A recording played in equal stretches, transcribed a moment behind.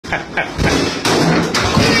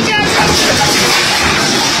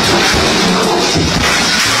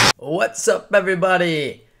What's up,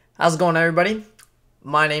 everybody? How's it going, everybody?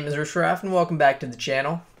 My name is Rishraff, and welcome back to the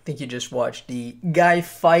channel. I think you just watched the guy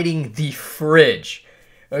fighting the fridge.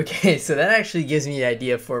 Okay, so that actually gives me the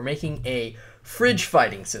idea for making a fridge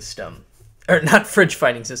fighting system. Or not fridge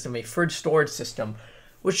fighting system, a fridge storage system,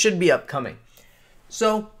 which should be upcoming.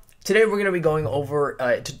 So today we're going to be going over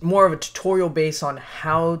more of a tutorial based on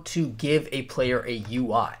how to give a player a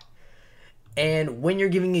UI. And when you're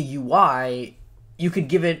giving a UI, you could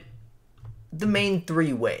give it the main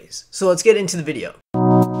 3 ways. So let's get into the video.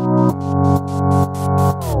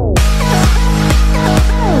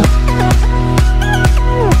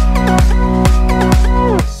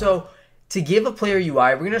 So to give a player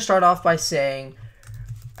UI, we're going to start off by saying,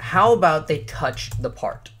 how about they touch the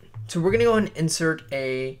part? So we're going to go ahead and insert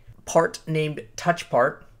a part named touch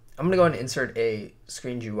part. I'm going to go ahead and insert a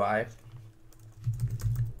screen GUI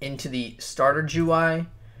into the starter GUI,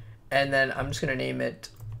 and then I'm just going to name it,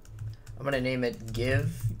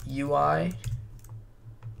 give UI,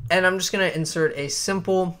 and I'm just going to insert a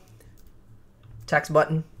simple text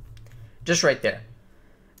button just right there.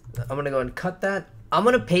 I'm going to go and cut that. I'm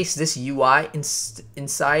going to paste this UI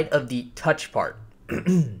inside of the touch part.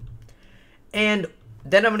 And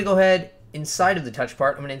then I'm going to go ahead inside of the touch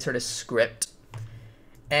part. I'm going to insert a script.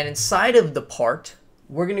 And inside of the part,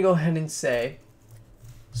 we're going to go ahead and say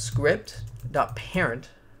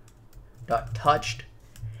script.parent.touched.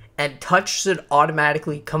 And touch should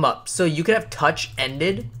automatically come up. So you could have touch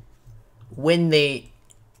ended when they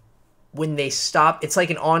stop. It's like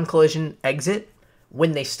an on collision exit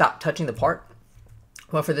when they stop touching the part.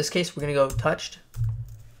 Well, for this case, we're going to go touched,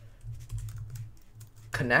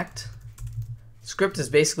 connect. Script is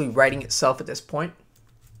basically writing itself at this point.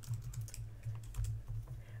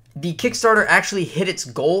 The Kickstarter actually hit its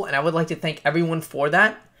goal, and I would like to thank everyone for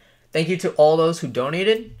that. Thank you to all those who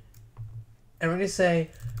donated. And we're going to say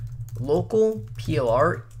local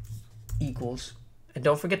PLR equals, and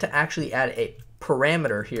don't forget to actually add a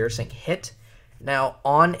parameter here saying hit. Now,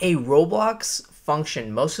 on a Roblox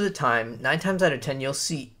function, most of the time, 9 times out of 10, you'll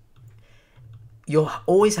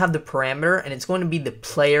always have the parameter, and it's going to be the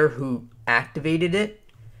player who activated it.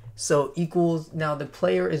 So equals, now the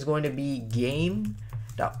player is going to be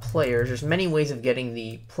game.players. There's many ways of getting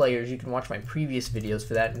the players. You can watch my previous videos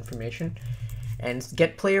for that information. And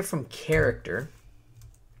get player from character.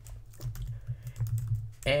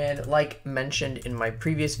 And like mentioned in my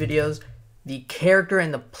previous videos, the character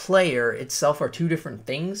and the player itself are 2 different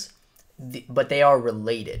things, but they are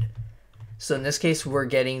related. So in this case, we're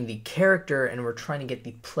getting the character and we're trying to get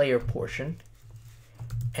the player portion.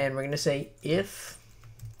 And we're going to say if,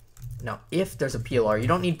 now if there's a PLR, you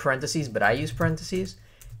don't need parentheses, but I use parentheses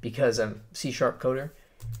because I'm C# coder.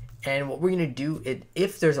 And what we're going to do is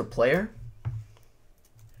if there's a player, and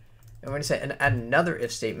we're going to say, and add another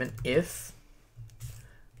if statement, if,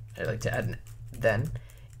 I'd like to add an then,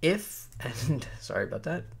 if, and sorry about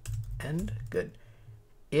that, and good.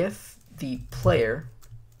 If the player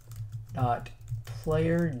dot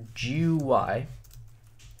player GUI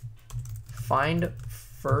find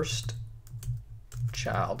first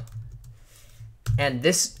child, and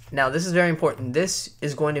this, now this is very important, this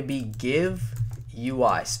is going to be give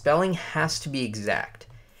UI. Spelling has to be exact.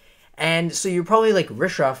 And so you're probably like,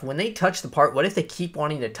 Rishraff, when they touch the part, what if they keep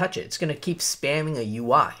wanting to touch it? It's going to keep spamming a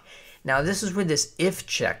UI. Now this is where this if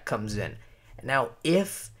check comes in. Now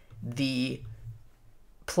if the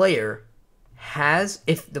player has,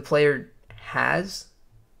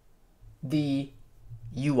 the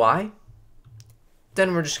UI,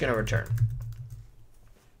 then we're just going to return.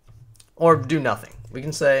 Or do nothing. We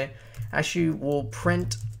can say, actually we'll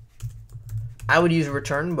print, I would use a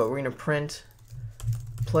return, but we're going to print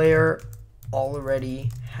player already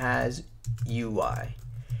has UI.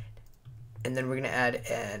 And then we're going to add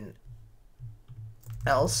an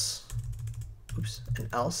else. Oops, an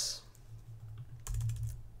else.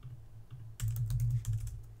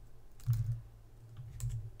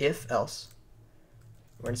 If else.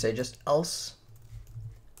 We're going to say just else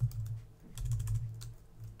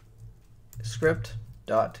script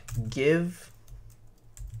dot give,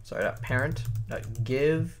 sorry, dot parent dot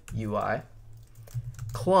give UI.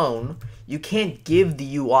 Clone. You can't give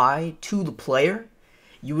the UI to the player.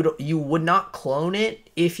 You would not clone it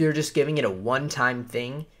if you're just giving it a one-time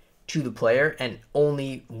thing to the player and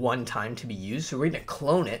only one time to be used. So we're going to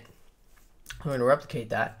clone it. We're going to replicate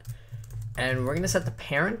that. And we're going to set the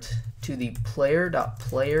parent to the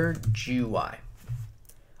player.player GUI.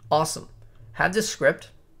 Awesome. Have this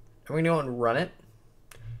script. And we're going to go and run it.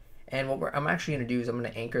 And what I'm actually going to do is I'm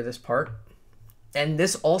going to anchor this part. And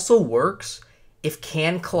this also works if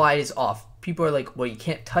can collide is off. People are like, well, you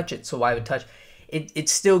can't touch it, so why would touch? It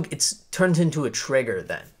still turns into a trigger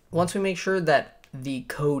then. Once we make sure that the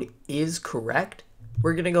code is correct,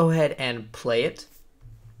 we're gonna go ahead and play it.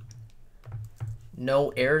 No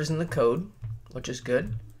errors in the code, which is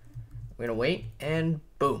good. We're gonna wait, and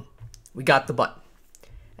boom, we got the button.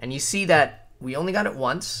 And you see that we only got it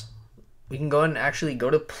once. We can go ahead and actually go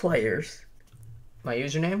to players, my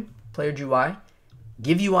username, player GUI.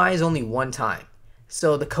 Give UI is only one time.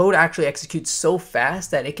 So the code actually executes so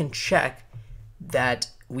fast that it can check that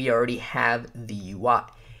we already have the UI.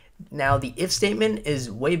 Now the if statement is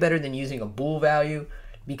way better than using a bool value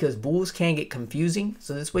because bools can get confusing.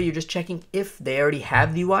 So this way you're just checking if they already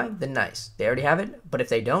have the UI, then nice. They already have it, but if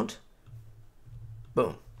they don't,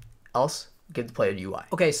 boom. Else, give the player the UI.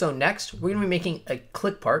 Okay, so next we're gonna be making a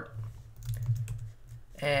click part.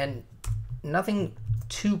 And nothing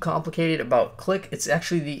too complicated about click. It's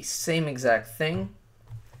actually the same exact thing.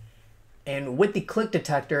 And with the click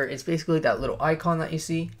detector, it's basically that little icon that you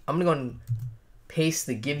see. I'm gonna go and paste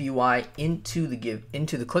the give UI into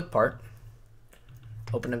the click part.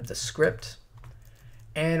 Open up the script,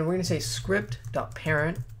 and we're gonna say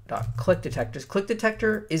script.parent.clickDetectors. Click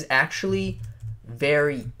detector is actually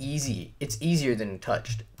very easy. It's easier than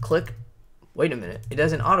touched. Click. Wait a minute. It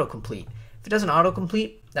doesn't autocomplete. If it doesn't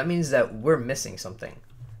autocomplete, that means that we're missing something.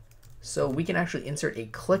 So we can actually insert a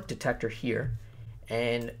click detector here,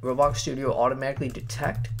 and Roblox Studio will automatically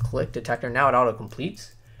detect click detector. Now it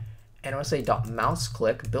autocompletes. And I'm gonna say .mouse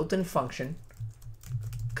click built-in function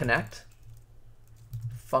connect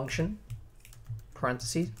function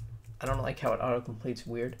parentheses. I don't like how it autocompletes,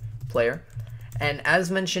 weird, player. And as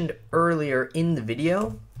mentioned earlier in the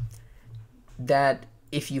video, that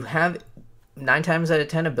if you have 9 times out of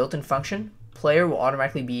 10 a built-in function, player will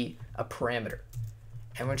automatically be a parameter.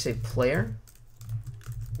 And we're gonna say player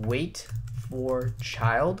wait for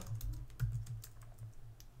child.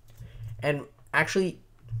 And actually,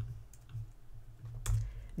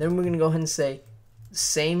 then we're gonna go ahead and say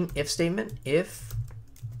same if statement, if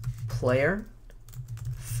player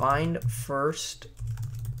find first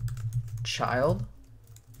child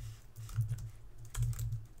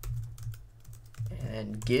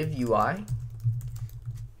and give UI.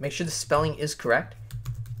 Make sure the spelling is correct.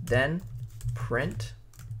 Then print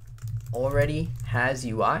already has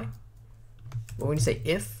UI. We're going to say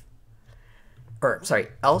if, or sorry,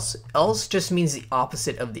 else. Else just means the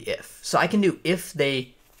opposite of the if. So I can do if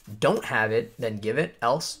they don't have it, then give it,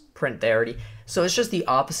 else print they already. So it's just the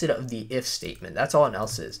opposite of the if statement. That's all an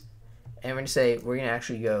else is. And we're going to say, we're going to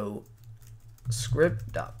actually go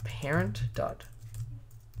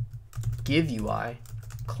script.parent.giveUI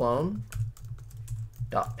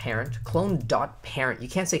clone.parent. Clone.parent. You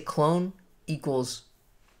can't say clone equals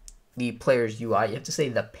the player's UI. You have to say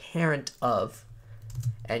the parent of,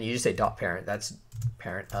 and you just say .parent. That's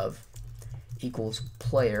parent of equals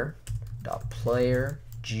player.player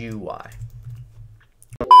GUI.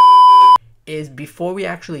 Is before we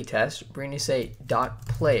actually test, we're going to say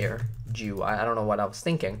 .player GUI. I don't know what I was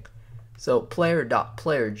thinking. So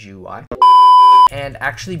player.player GUI. And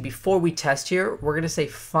actually, before we test here, we're going to say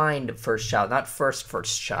find first child, not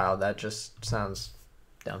first child. That just sounds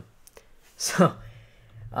dumb. So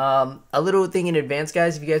a little thing in advance,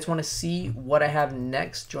 guys. If you guys want to see what I have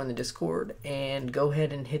next, join the Discord and go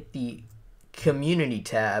ahead and hit the community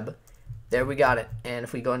tab. There we got it. And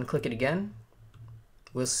if we go ahead and click it again,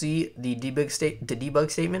 we'll see the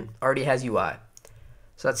debug statement already has UI.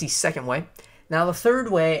 So that's the second way. Now the third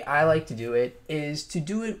way I like to do it is to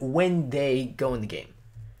do it when they go in the game.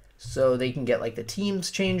 So they can get like the teams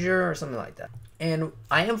changer or something like that. And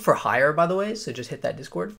I am for hire, by the way, so just hit that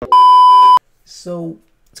Discord. So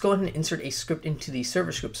let's go ahead and insert a script into the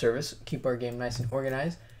server script service, keep our game nice and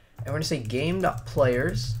organized. And we're gonna say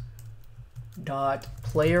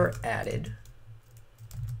game.players.player added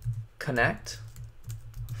connect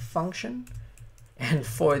function. And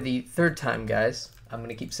for the third time, guys, I'm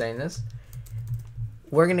gonna keep saying this.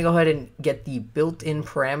 We're gonna go ahead and get the built-in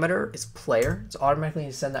parameter is player. It's automatically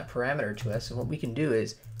gonna send that parameter to us. And what we can do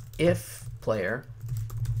is if player,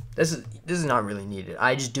 this is not really needed.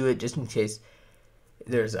 I just do it just in case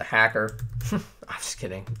there's a hacker. I'm just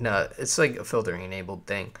kidding. No, it's like a filtering enabled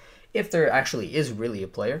thing. If there actually is really a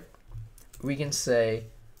player, we can say,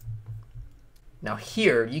 now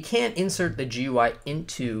here, you can't insert the GUI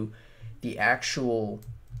into the actual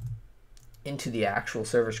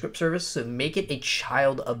server script service, so make it a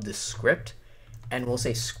child of the script, and we'll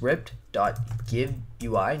say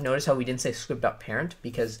script.giveUI. Notice how we didn't say script.parent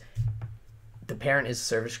because the parent is a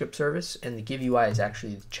server script service, and the giveUI is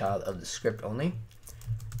actually the child of the script only.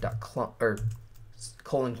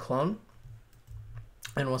 clone,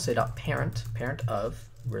 and we'll say parent of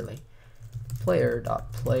really player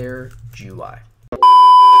GUI.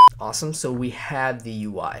 Awesome. So we have the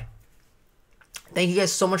UI. Thank you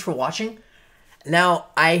guys so much for watching. Now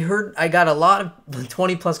I got a lot of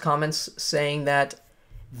 20 plus comments saying that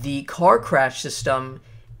the car crash system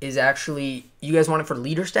is actually, you guys want it for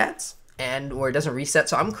leader stats and where it doesn't reset.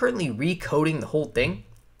 So I'm currently recoding the whole thing,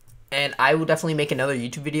 and I will definitely make another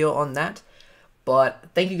YouTube video on that. But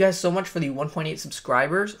thank you guys so much for the 1.8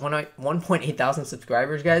 subscribers, 1.8 thousand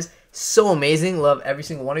subscribers, guys. So amazing. Love every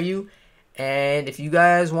single one of you. And if you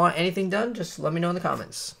guys want anything done, just let me know in the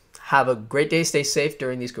comments. Have a great day. Stay safe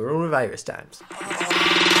during these coronavirus times.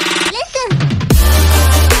 Listen.